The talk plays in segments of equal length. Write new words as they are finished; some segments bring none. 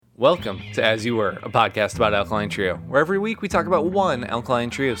Welcome to As You Were, a podcast about Alkaline Trio, where every week we talk about one Alkaline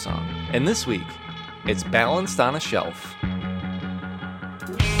Trio song. And this week, it's Balanced on a Shelf. I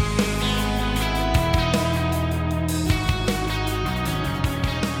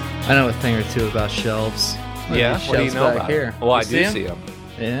know a thing or two about shelves. Yeah? What do you know about here? Well, I You do 'em? see them.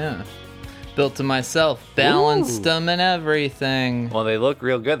 Yeah. Built to myself. Balanced them and everything. Well, they look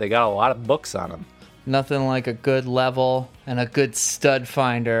real good. They got a lot of books on them. Nothing like a good level and a good stud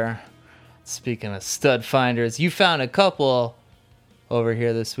finder. Speaking of stud finders, you found a couple over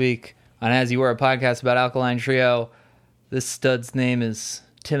here this week on As You Were, a podcast about Alkaline Trio. This stud's name is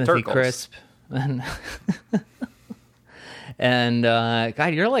Timothy Turkles. Crisp. And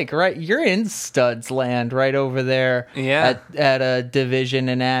God, you're like you're in studs land right over there. Yeah. At a division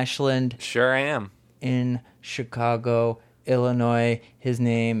in Ashland Sure I am. in Chicago, Illinois. His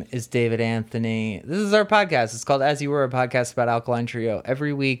name is David Anthony. This is our podcast. It's called As You Were, a podcast about Alkaline Trio.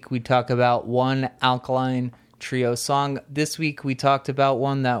 Every week we talk about one Alkaline Trio song. This week we talked about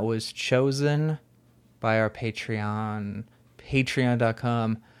one that was chosen by our Patreon,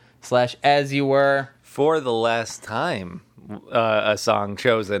 patreon.com/asyouwere. For the last time, a song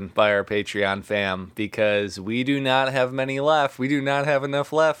chosen by our Patreon fam, because we do not have many left. We do not have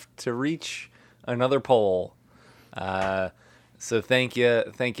enough left to reach another poll. So thank you,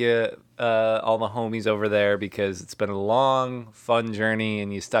 all the homies over there, because it's been a long, fun journey,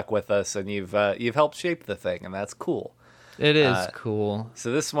 and you stuck with us, and you've helped shape the thing, and that's cool. It is cool.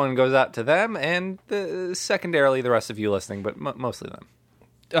 So this one goes out to them, and secondarily the rest of you listening, but mostly them.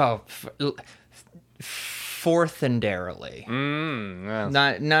 Oh, fourthendarily.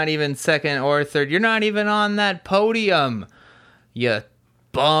 Yes. Not even second or third. You're not even on that podium, you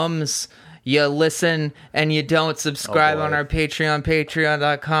bums. You listen and you don't subscribe on our Patreon,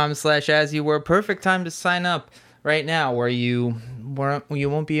 patreon.com/asyouwere. Perfect time to sign up right now, where you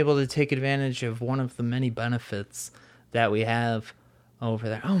won't be able to take advantage of one of the many benefits that we have over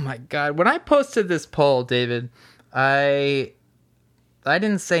there. Oh my God. When I posted this poll, David, I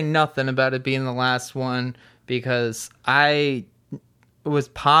didn't say nothing about it being the last one, because I was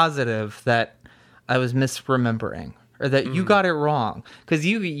positive that I was misremembering, or that you got it wrong. Because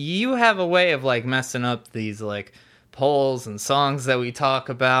you have a way of like messing up these like polls and songs that we talk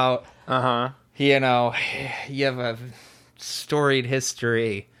about. Uh-huh. You know, you have a storied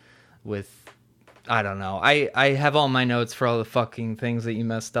history with, I don't know. I have all my notes for all the fucking things that you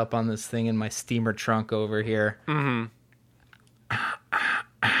messed up on this thing in my steamer trunk over here.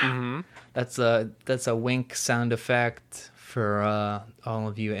 That's a wink sound effect for all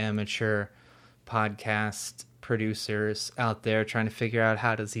of you amateur podcast producers out there trying to figure out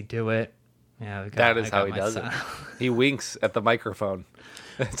how does he do it. Yeah, That is how he does it. He winks at the microphone.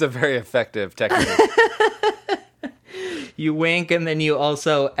 It's a very effective technique. You wink and then you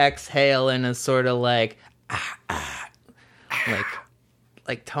also exhale in a sort of like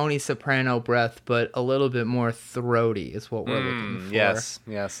Tony Soprano breath, but a little bit more throaty is what we're looking for. Yes,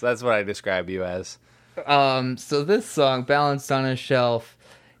 that's what I describe you as. So this song, Balanced on a Shelf,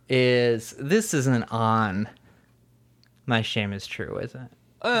 isn't on My Shame Is True, is it?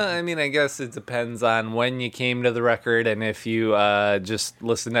 I mean, I guess it depends on when you came to the record, and if you just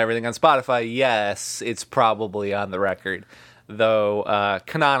listen to everything on Spotify, yes, it's probably on the record. Though,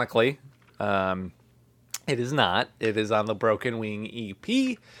 canonically, it is not. It is on the Broken Wing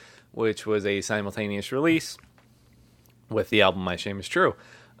EP, which was a simultaneous release with the album My Shame Is True.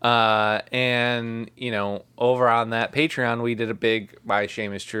 And, you know, over on that Patreon, we did a big My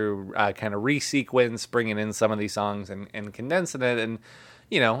Shame Is True kind of resequence, bringing in some of these songs and condensing it. And,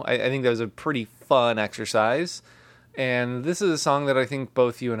 you know, I think that was a pretty fun exercise. And this is a song that I think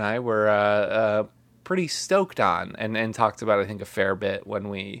both you and I were pretty stoked on and talked about, I think, a fair bit when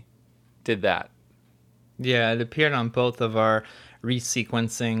we did that. Yeah, it appeared on both of our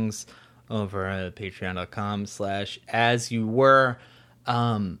resequencings over at patreon.com/asyouwere.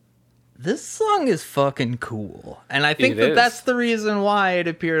 This song is fucking cool. And I think that's the reason why it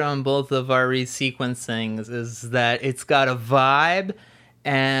appeared on both of our resequencings, is that it's got a vibe,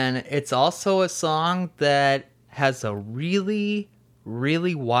 and it's also a song that has a really,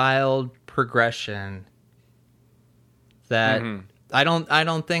 really wild progression that I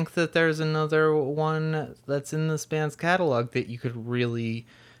don't think that there's another one that's in this band's catalog that you could really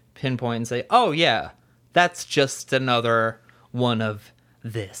pinpoint and say, oh yeah, that's just another one of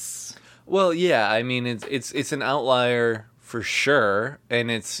this. Well, yeah, I mean, it's an outlier for sure,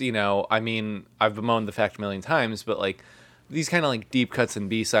 and it's, you know, I mean, I've bemoaned the fact a million times, but like these kind of like deep cuts and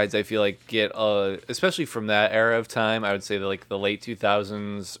B-sides, I feel like get especially from that era of time, I would say like the late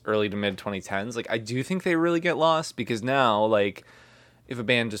 2000s, early to mid 2010s, like I do think they really get lost, because now like if a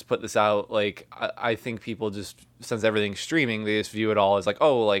band just put this out, like I think people just, since everything's streaming, they just view it all as like,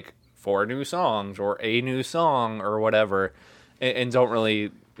 oh, like 4 new songs or a new song or whatever, and don't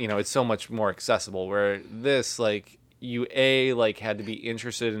really, it's so much more accessible. Where this, like, you like had to be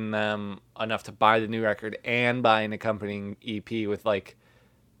interested in them enough to buy the new record and buy an accompanying EP with like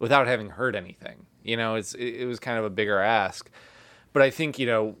without having heard anything. It was kind of a bigger ask. But I think,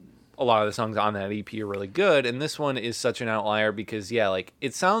 a lot of the songs on that EP are really good, and this one is such an outlier because, like,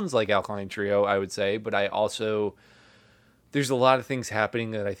 it sounds like Alkaline Trio, I would say, but there's a lot of things happening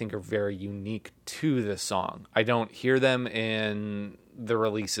that I think are very unique to this song. I don't hear them in the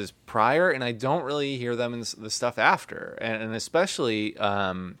releases prior, and I don't really hear them in the stuff after. And especially,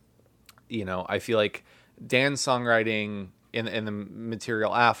 I feel like Dan's songwriting in the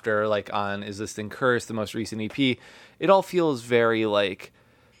material after, like on Is This Thing Cursed, the most recent EP, it all feels very like,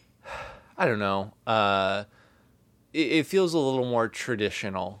 I don't know, it feels a little more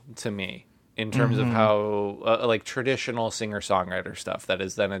traditional to me in terms of how like traditional singer-songwriter stuff that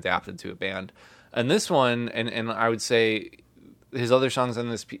is then adapted to a band. And this one, and I would say his other songs on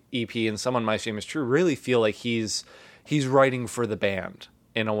this EP and Some on My Shame Is True really feel like he's writing for the band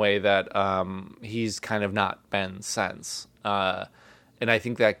in a way that he's kind of not been since. And I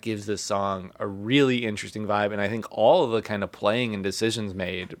think that gives this song a really interesting vibe. And I think all of the kind of playing and decisions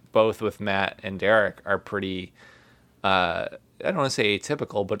made, both with Matt and Derek, are pretty, I don't want to say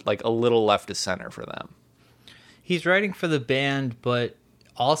atypical, but like a little left to center for them. He's writing for the band, but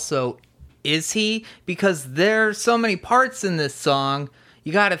also, is he? Because there's so many parts in this song,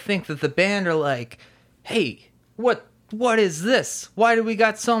 you got to think that the band are like, hey, what is this? Why do we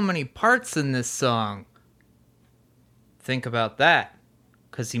got so many parts in this song? Think about that,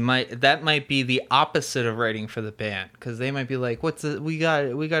 because that might be the opposite of writing for the band, because they might be like, we got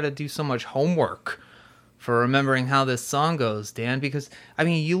to do so much homework for remembering how this song goes, Dan. Because I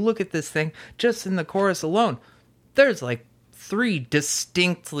mean, you look at this thing just in the chorus alone, there's like 3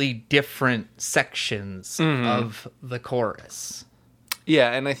 distinctly different sections of the chorus.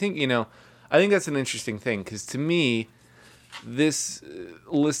 Yeah, and I think that's an interesting thing, because to me, this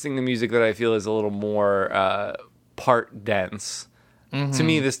listening to music that I feel is a little more part dense. To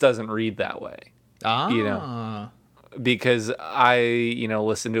me, this doesn't read that way. Because I,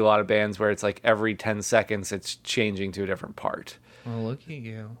 listen to a lot of bands where it's like every 10 seconds it's changing to a different part. Well, look at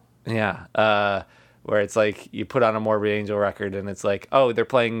you. Yeah. Where it's like you put on a Morbid Angel record and it's like, oh, they're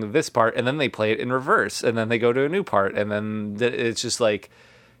playing this part, and then they play it in reverse, and then they go to a new part, and then it's just like,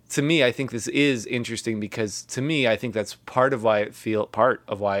 to me, I think this is interesting, because to me, I think that's part of why it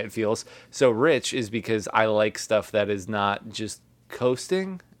feels so rich, is because I like stuff that is not just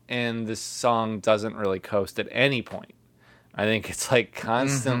coasting, and this song doesn't really coast at any point. I think it's like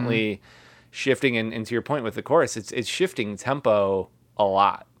constantly shifting, and to your point with the chorus, it's shifting tempo a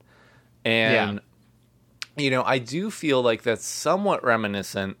lot. And I do feel like that's somewhat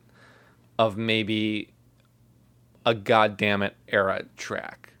reminiscent of maybe a Goddammit era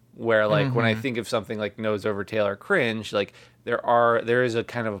track, where like when I think of something like Nose Over Tail or Cringe, like there is a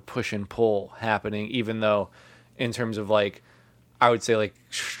kind of a push and pull happening, even though in terms of like, I would say like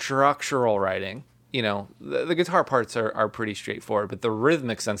structural writing, the guitar parts are pretty straightforward, but the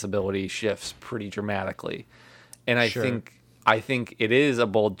rhythmic sensibility shifts pretty dramatically. And I think it is a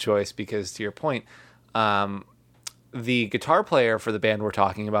bold choice, because to your point, the guitar player for the band we're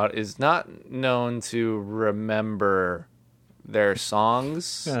talking about is not known to remember their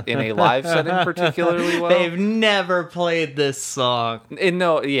songs in a live setting particularly well. They've never played this song. It's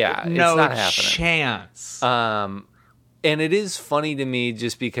not happening. Chance. And it is funny to me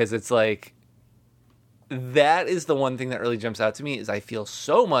just because it's like, that is the one thing that really jumps out to me, is I feel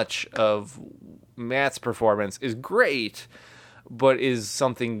so much of Matt's performance is great, but is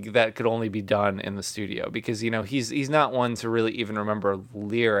something that could only be done in the studio, because he's not one to really even remember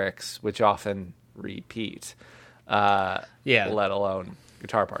lyrics, which often repeat, let alone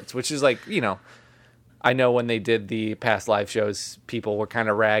guitar parts, which is like, I know when they did the past live shows, people were kind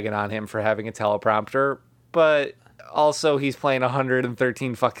of ragging on him for having a teleprompter, but also he's playing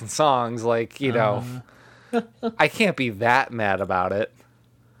 113 fucking songs, like, I can't be that mad about it.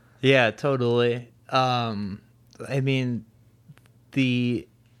 Yeah, totally. I mean, the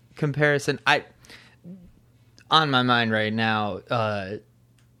comparison on my mind right now,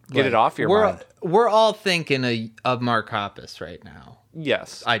 get it off your mind. We're all thinking of Mark Hoppus right now.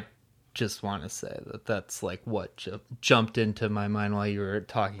 Yes. I just want to say that's like what jumped into my mind while you were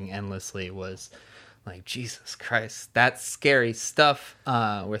talking endlessly, was like, Jesus Christ, that's scary stuff.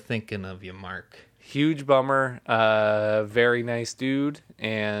 We're thinking of you, Mark. Huge bummer. Very nice dude,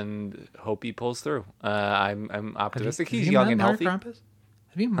 and hope he pulls through. I'm optimistic. He's young and healthy.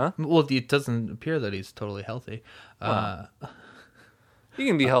 Have you? Huh? Well, it doesn't appear that he's totally healthy. He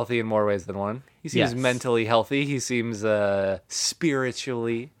can be healthy in more ways than one. He seems Yes. mentally healthy. He seems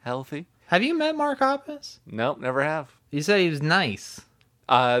spiritually healthy. Have you met Mark Hoppus? Nope, never have. You said he was nice.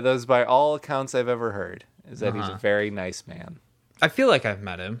 Those, by all accounts I've ever heard, is that he's Uh-huh. a very nice man. I feel like I've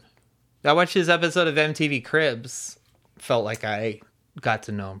met him. I watched his episode of MTV Cribs. Felt like I got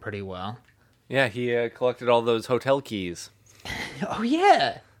to know him pretty well. Yeah, he collected all those hotel keys. Oh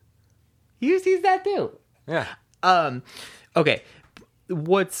yeah, he sees that too. Yeah. Okay.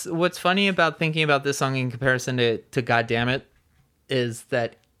 What's funny about thinking about this song in comparison to God Damn It is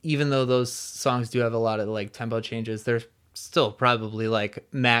that even though those songs do have a lot of like tempo changes, there's still probably like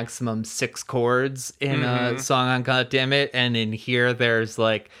maximum 6 chords in a song on God Damn It, and in here there's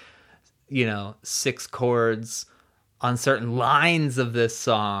like 6 chords on certain lines of this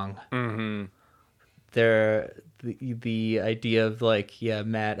song. Mm-hmm. The idea of like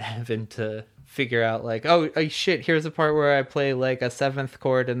Matt having to figure out like oh shit, here's a part where I play like a 7th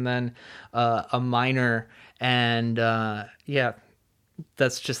chord and then a minor, and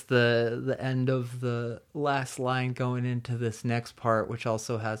that's just the end of the last line going into this next part, which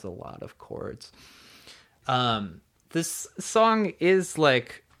also has a lot of chords. This song is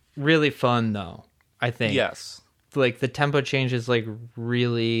like really fun though, I think. Yes. Like the tempo changes like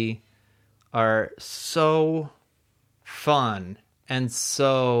really are so fun and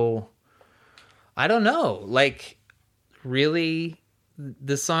so, I don't know, like really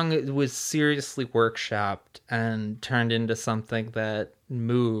the song was seriously workshopped and turned into something that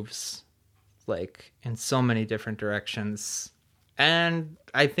moves like in so many different directions. And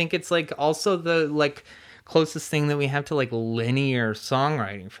I think it's like also the like closest thing that we have to like linear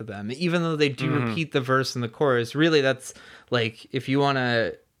songwriting for them, even though they do repeat the verse and the chorus. Really, that's like, if you want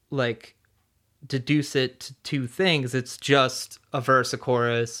to like deduce it to 2 things, it's just a verse, a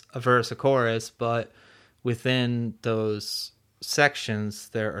chorus, a verse, a chorus. But within those sections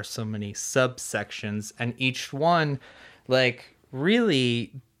there are so many subsections, and each one like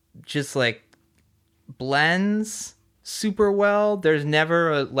really just like blends super well. There's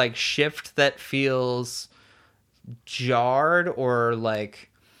never a like shift that feels jarred or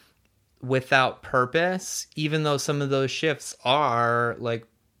like without purpose, even though some of those shifts are like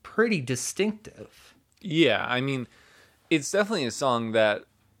pretty distinctive. Yeah, I mean, it's definitely a song that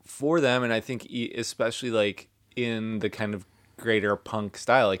for them, and I think especially like in the kind of greater punk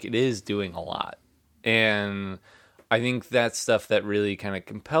style, like it is doing a lot. And I think that's stuff that really kind of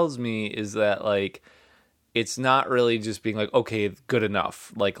compels me, is that like it's not really just being like, okay, good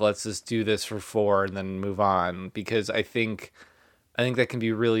enough, like let's just do this for 4 and then move on, because I think that can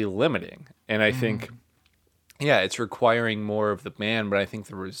be really limiting. And I think it's requiring more of the band, but I think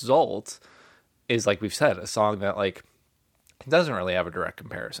the result is, like we've said, a song that like doesn't really have a direct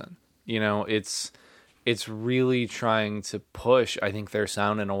comparison. It's really trying to push, I think, their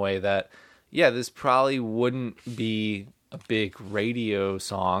sound in a way that, this probably wouldn't be a big radio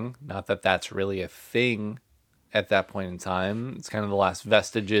song. Not that that's really a thing at that point in time. It's kind of the last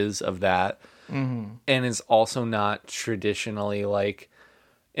vestiges of that. And it's also not traditionally like,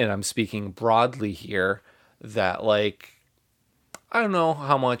 and I'm speaking broadly here, that like, I don't know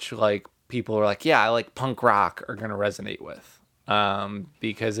how much like people are like, I like punk rock, are going to resonate with.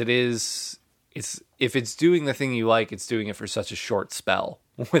 Because if it's doing the thing you like, it's doing it for such a short spell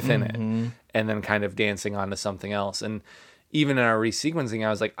within it, and then kind of dancing onto something else. And even in our resequencing, I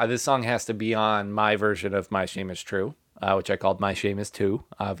was like, this song has to be on my version of My Shame Is True, which I called My Shame Is 2,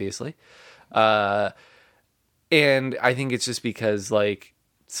 obviously. And I think it's just because, like,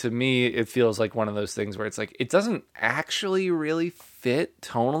 to me, it feels like one of those things where it's like, it doesn't actually really fit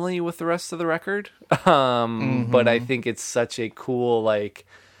tonally with the rest of the record. But I think it's such a cool, like,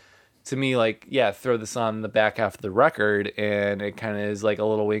 to me, like, throw this on the back half of the record, and it kind of is like a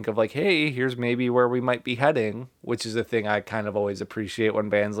little wink of like, hey, here's maybe where we might be heading, which is a thing I kind of always appreciate when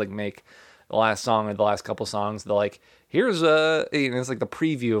bands like make the last song or the last couple songs. They're like, here's it's like the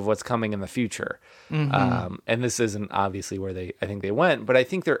preview of what's coming in the future. And this isn't obviously where I think they went, but I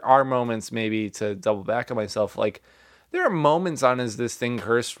think there are moments, maybe to double back on myself, like there are moments on Is This Thing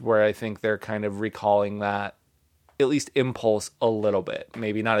Cursed where I think they're kind of recalling that at least impulse a little bit,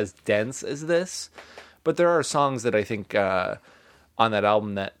 maybe not as dense as this, but there are songs that I think on that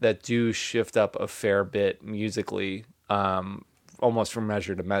album that do shift up a fair bit musically, almost from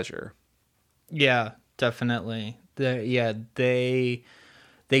measure to measure. Yeah, definitely. They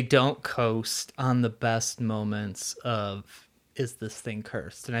don't coast on the best moments of Is This Thing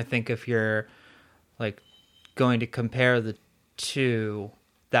Cursed. And I think if you're like going to compare the two,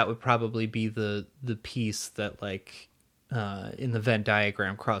 that would probably be the piece that like in the Venn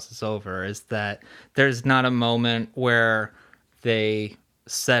diagram crosses over, is that there's not a moment where they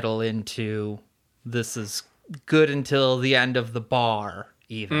settle into this is good until the end of the bar,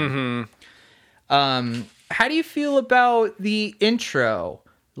 even. How do you feel about the intro?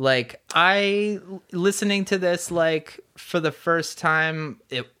 Like, listening to this, like, for the first time,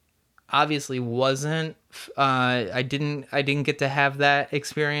 it obviously wasn't, I didn't get to have that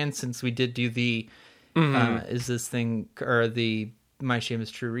experience, since we did do the, Is This Thing, or the My Shame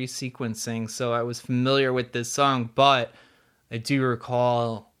Is True resequencing, so I was familiar with this song, but I do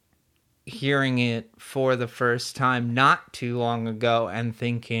recall hearing it for the first time not too long ago and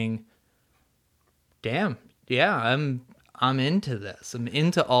thinking, damn, yeah, I'm into this. I'm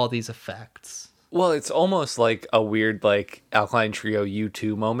into all these effects. Well, it's almost like a weird, like, Alkaline Trio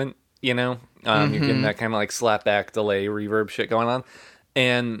U2 moment, you know? You're getting that kind of, like, slapback delay reverb shit going on.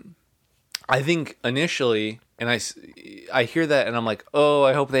 And I think initially, and I hear that and I'm like, oh,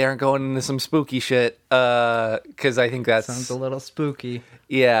 I hope they aren't going into some spooky shit, because I think that sounds a little spooky.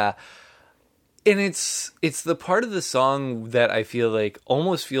 Yeah. And it's the part of the song that I feel like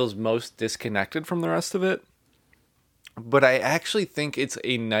almost feels most disconnected from the rest of it. But I actually think it's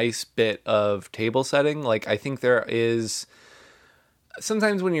a nice bit of table setting. Like, I think there is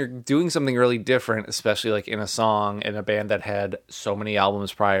sometimes when you're doing something really different, especially like in a song in a band that had so many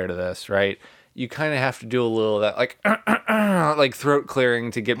albums prior to this, right? You kind of have to do a little of that, like, like throat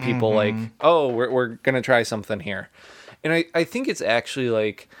clearing to get people like, oh, we're going to try something here. And I think it's actually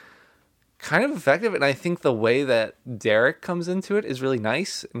like kind of effective, and I think the way that Derek comes into it is really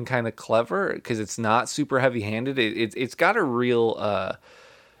nice and kind of clever, because it's not super heavy-handed. It's got a real,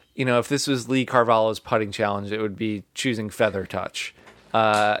 if this was Lee Carvalho's putting challenge, it would be choosing feather touch,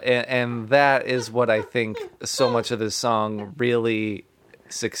 and that is what I think so much of this song really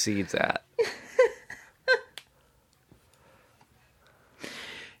succeeds at.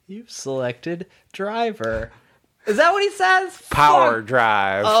 You've selected driver. Is that what he says? Power Fuck.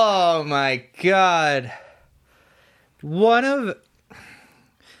 drive. Oh my god.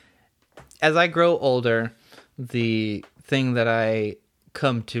 As I grow older, the thing that I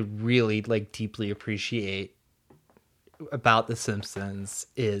come to really like deeply appreciate about The Simpsons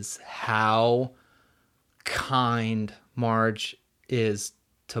is how kind Marge is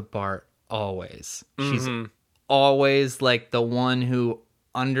to Bart always. She's always like the one who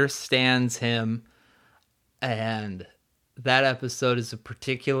understands him. And that episode is a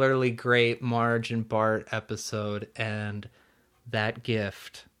particularly great Marge and Bart episode, and that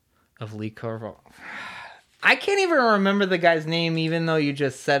gift of Lee Carvalho. I can't even remember the guy's name, even though you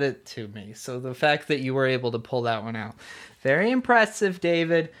just said it to me. So the fact that you were able to pull that one out. Very impressive,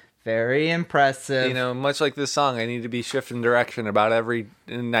 David. Very impressive. Much like this song, I need to be shifting direction about every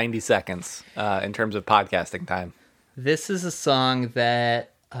 90 seconds in terms of podcasting time. This is a song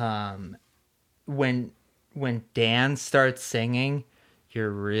that when Dan starts singing, you're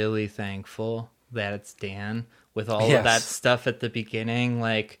really thankful that it's Dan, with all of that stuff at the beginning.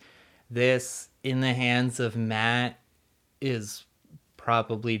 Like, this In the Hands of Matt is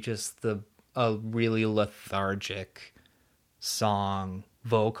probably just a really lethargic song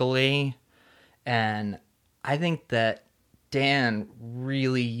vocally. And I think that Dan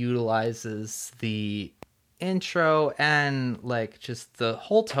really utilizes the intro and like just the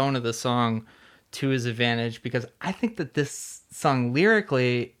whole tone of the song to his advantage, because I think that this song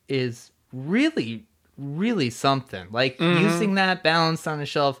lyrically is really, really something. Like, using that balanced on a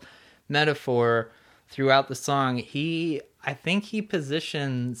shelf metaphor throughout the song, I think he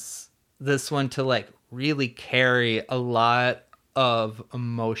positions this one to like really carry a lot of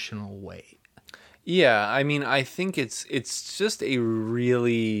emotional weight. Yeah, I mean, I think it's just a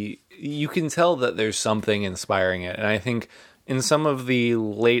really, you can tell that there's something inspiring it, and I think in some of the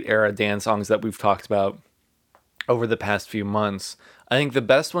late era Dan songs that we've talked about over the past few months, I think the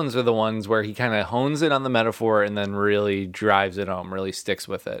best ones are the ones where he kind of hones in on the metaphor and then really drives it home, really sticks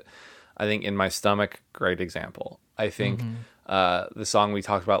with it. I think In My Stomach, great example. I think the song we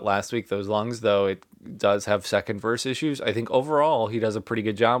talked about last week, Those Lungs, though it does have second verse issues, I think overall he does a pretty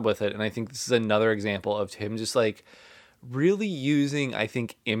good job with it. And I think this is another example of him just like really using, I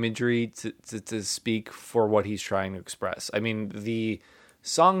think, imagery to speak for what he's trying to express. I mean, the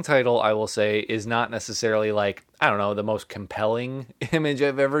song title, I will say, is not necessarily like, I don't know, the most compelling image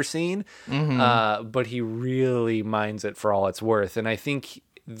I've ever seen, but he really mines it for all it's worth. And I think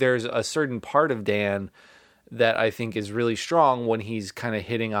there's a certain part of Dan that I think is really strong when he's kind of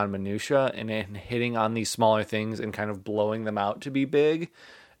hitting on minutia and hitting on these smaller things and kind of blowing them out to be big.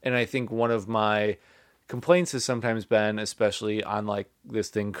 And I think one of my complaints has sometimes been, especially on like this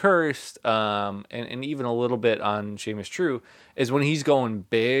thing Cursed, and even a little bit on Seamus True, is when he's going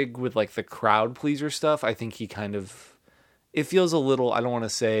big with like the crowd pleaser stuff. I think he kind of, it feels a little, I don't want to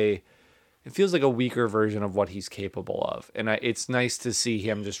say, it feels like a weaker version of what he's capable of. And it's nice to see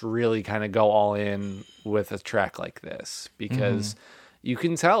him just really kind of go all in with a track like this, because you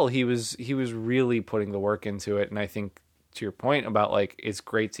can tell he was really putting the work into it. And I think, to your point about like, it's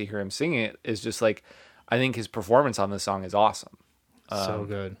great to hear him sing it, is just like, I think his performance on this song is awesome. So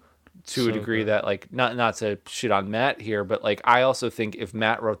good. To a degree that, like, not to shit on Matt here, but like, I also think if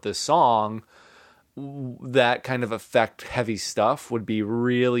Matt wrote this song, that kind of effect heavy stuff would be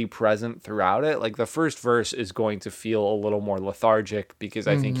really present throughout it. Like the first verse is going to feel a little more lethargic, because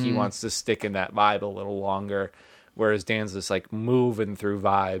I think he wants to stick in that vibe a little longer, whereas Dan's just like moving through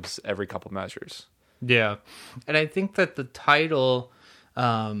vibes every couple measures. Yeah. And I think that the title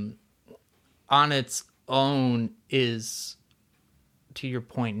on its own is, to your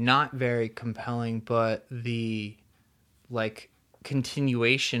point, not very compelling, but the like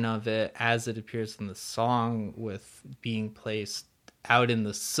continuation of it as it appears in the song, with being placed out in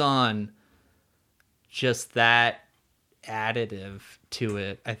the sun, just that additive to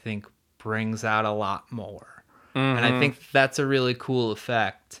it, I think brings out a lot more. And I think that's a really cool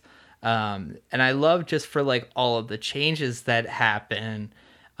effect. And I love, just for like all of the changes that happen,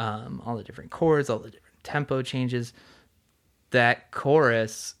 all the different chords, all the different tempo changes, that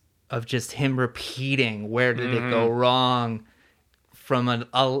chorus of just him repeating where did it go wrong from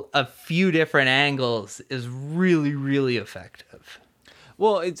a few different angles is really, really effective.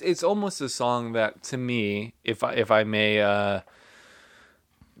 Well, it's almost a song that, to me, if I may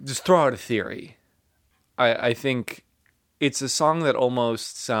just throw out a theory, I think it's a song that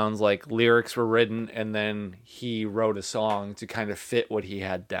almost sounds like lyrics were written and then he wrote a song to kind of fit what he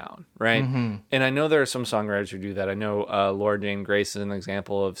had down, right? And I know there are some songwriters who do that. I know Laura Jane Grace is an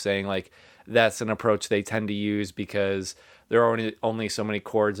example of saying like that's an approach they tend to use because there are only so many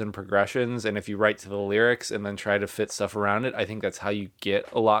chords and progressions, and if you write to the lyrics and then try to fit stuff around it, I think that's how you get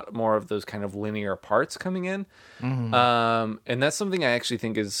a lot more of those kind of linear parts coming in. And that's something I actually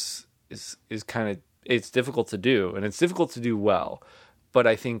think is kind of, it's difficult to do, and it's difficult to do well. But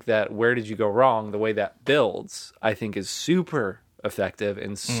I think that Where Did You Go Wrong, the way that builds, I think is super effective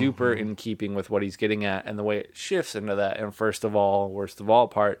and super in keeping with what he's getting at, and the way it shifts into that and first of all, worst of all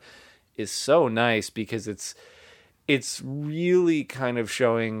part is so nice, because it's really kind of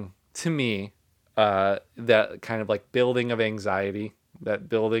showing to me that kind of like building of anxiety, that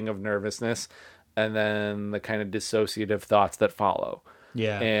building of nervousness, and then the kind of dissociative thoughts that follow.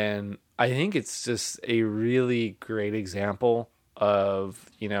 Yeah. And I think it's just a really great example of,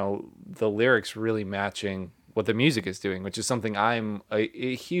 you know, the lyrics really matching what the music is doing, which is something I'm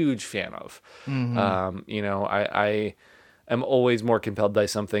a huge fan of. You know, I am always more compelled by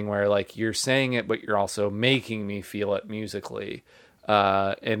something where like you're saying it, but you're also making me feel it musically.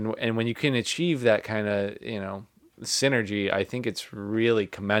 And when you can achieve that kind of, you know, synergy, I think it's really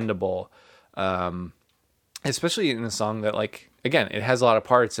commendable. Especially in a song that, like, again, it has a lot of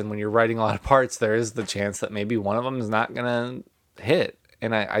parts, and when you're writing a lot of parts, there is the chance that maybe one of them is not going to hit.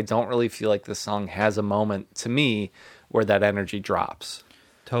 And I don't really feel like this song has a moment, to me, where that energy drops.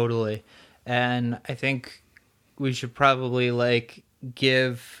 Totally. And I think we should probably, like,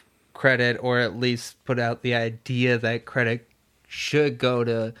 give credit, or at least put out the idea that credit should go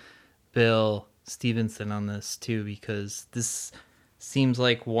to Bill Stevenson on this, too, because this seems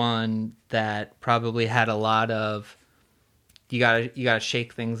like one that probably had a lot of you gotta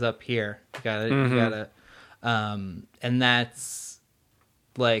shake things up here. You gotta and that's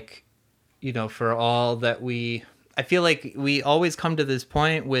like, you know, for all that I feel like we always come to this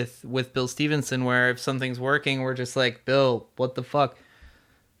point with Bill Stevenson where if something's working, we're just like, Bill, what the fuck?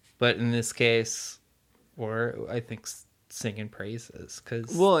 But in this case, or I think singing praises,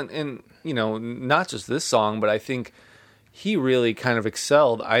 because and you know, not just this song, but I think he really kind of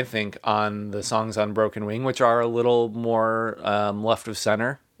excelled, I think, on the songs on Broken Wing, which are a little more left of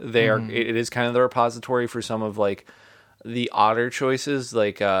center. They are. It is kind of the repository for some of like the odder choices.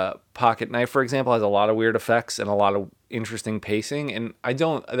 Like Pocket Knife, for example, has a lot of weird effects and a lot of interesting pacing. And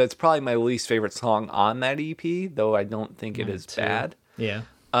that's probably my least favorite song on that EP, though I don't think it is bad. Yeah.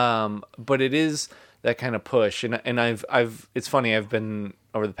 But it is that kind of push. And I've it's funny. I've been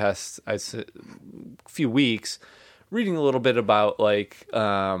over the past few weeks reading a little bit about like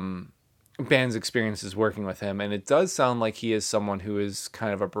band's experiences working with him, and it does sound like he is someone who is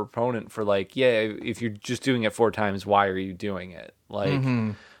kind of a proponent for like, yeah, if you're just doing it 4 times, why are you doing it? Like,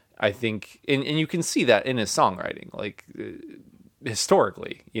 I think, and you can see that in his songwriting, like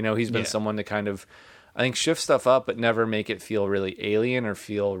historically, you know, he's been someone to kind of I think shift stuff up, but never make it feel really alien or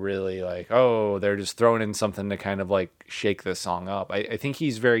feel really like, oh, they're just throwing in something to kind of like shake this song up. I think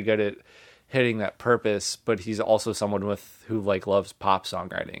he's very good at hitting that purpose, but he's also someone who like loves pop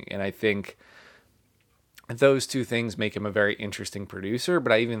songwriting. And I think those two things make him a very interesting producer.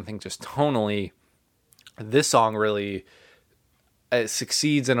 But I even think just tonally, this song really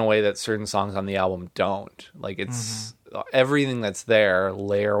succeeds in a way that certain songs on the album don't. Like it's everything that's there,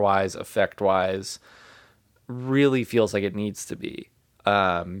 layer wise, effect wise, really feels like it needs to be.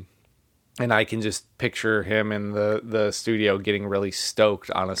 And I can just picture him in the studio getting really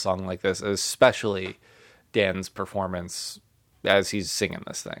stoked on a song like this, especially Dan's performance as he's singing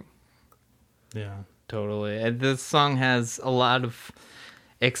this thing. Yeah, totally. And this song has a lot of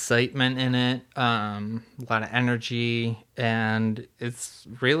excitement in it, a lot of energy, and it's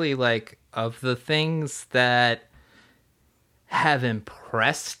really like, of the things that have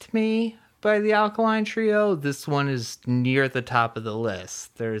impressed me by the Alkaline Trio, this one is near the top of the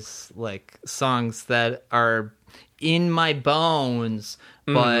list. There's like songs that are in my bones,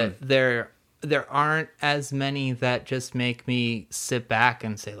 but there aren't as many that just make me sit back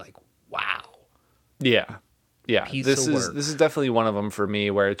and say like, wow. Yeah. This is definitely one of them for me,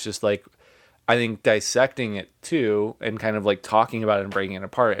 where it's just like, I think dissecting it too and kind of like talking about it and breaking it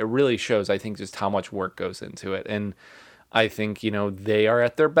apart, it really shows, I think, just how much work goes into it. And I think, you know, they are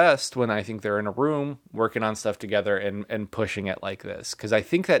at their best when I think they're in a room working on stuff together and pushing it like this, because I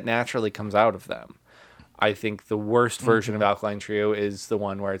think that naturally comes out of them. I think the worst version of Alkaline Trio is the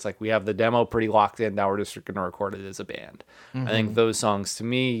one where it's like, we have the demo pretty locked in, now we're just going to record it as a band. I think those songs to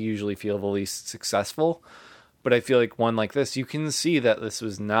me usually feel the least successful. But I feel like one like this, you can see that this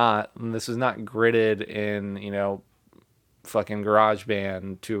was not gridded in, you know, fucking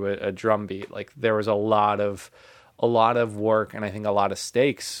GarageBand to a drum beat. Like, there was a lot of work, and I think a lot of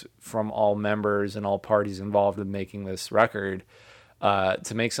stakes from all members and all parties involved in making this record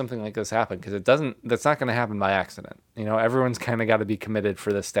to make something like this happen. Because that's not going to happen by accident. You know, everyone's kind of got to be committed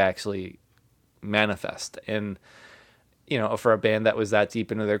for this to actually manifest. And, you know, for a band that was that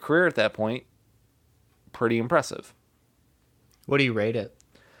deep into their career at that point, pretty impressive. What do you rate it?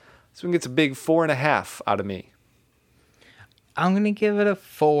 This one gets a big 4.5 out of me. I'm gonna give it a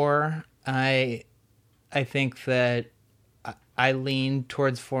 4. I think that I lean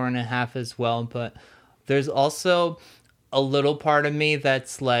towards 4.5 as well, but there's also a little part of me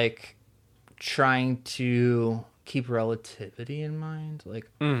that's like trying to keep relativity in mind. Like,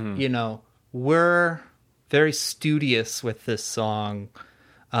 you know, we're very studious with this song.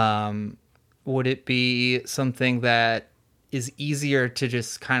 Would it be something that is easier to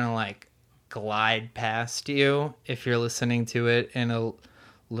just kind of like glide past you if you're listening to it in a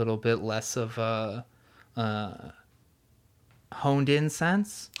little bit less of a honed in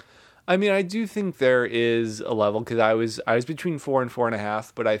sense? I mean, I do think there is a level, because I was between 4 and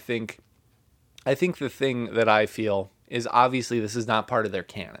 4.5, but I think the thing that I feel is, obviously this is not part of their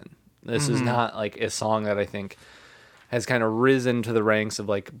canon. This is not like a song that I think has kind of risen to the ranks of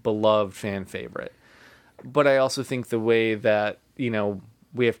like beloved fan favorite. But I also think the way that, you know,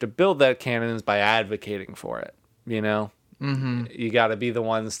 we have to build that canon is by advocating for it. You know, you got to be the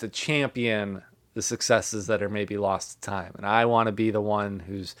ones to champion the successes that are maybe lost to time. And I want to be the one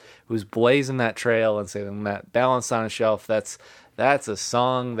who's blazing that trail and saying that Balanced on a Shelf, that's a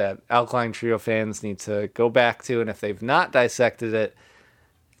song that Alkaline Trio fans need to go back to. And if they've not dissected it,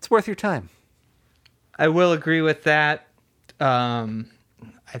 it's worth your time. I will agree with that. I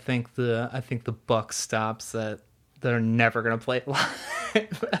think the buck stops that they're never gonna play it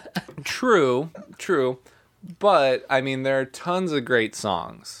live. True. But I mean, there are tons of great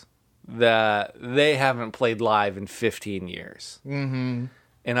songs that they haven't played live in 15 years. And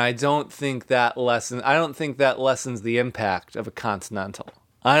I don't think that lessens the impact of a Continental.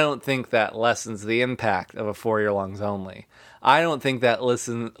 I don't think that lessens the impact of a For Your Lungs Only. I don't think that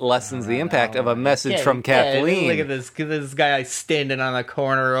lessens the impact of a Message from Kathleen. Look at this guy standing on the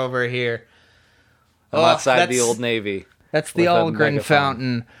corner over here. I'm outside the Old Navy. That's the Algren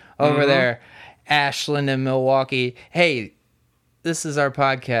fountain over there. Ashland and Milwaukee. Hey, this is our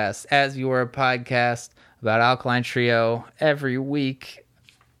podcast, As You Were, a podcast about Alkaline Trio. Every week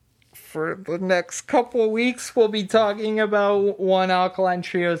for the next couple of weeks, we'll be talking about one Alkaline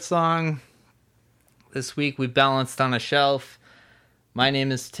Trio song. This week we Balanced on a Shelf. My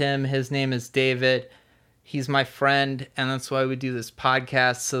name is Tim. His name is David. He's my friend, and that's why we do this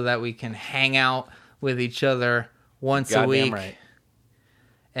podcast, so that we can hang out with each other once a week. Right.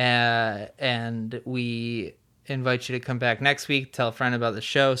 And we invite you to come back next week, tell a friend about the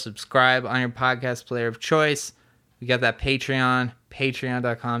show, subscribe on your podcast player of choice. We got that Patreon,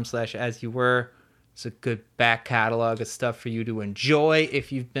 patreon.com/asyouwere. It's a good back catalog of stuff for you to enjoy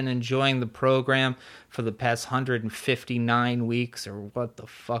if you've been enjoying the program for the past 159 weeks or what the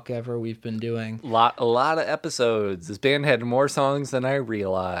fuck ever we've been doing. A lot of episodes. This band had more songs than I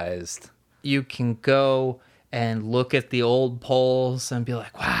realized. You can go and look at the old polls and be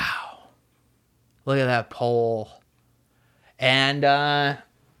like, wow, look at that poll. And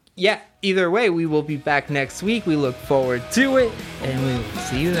yeah, either way, we will be back next week. We look forward to it, and we will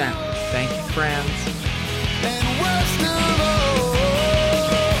see you then. Thank you, friends.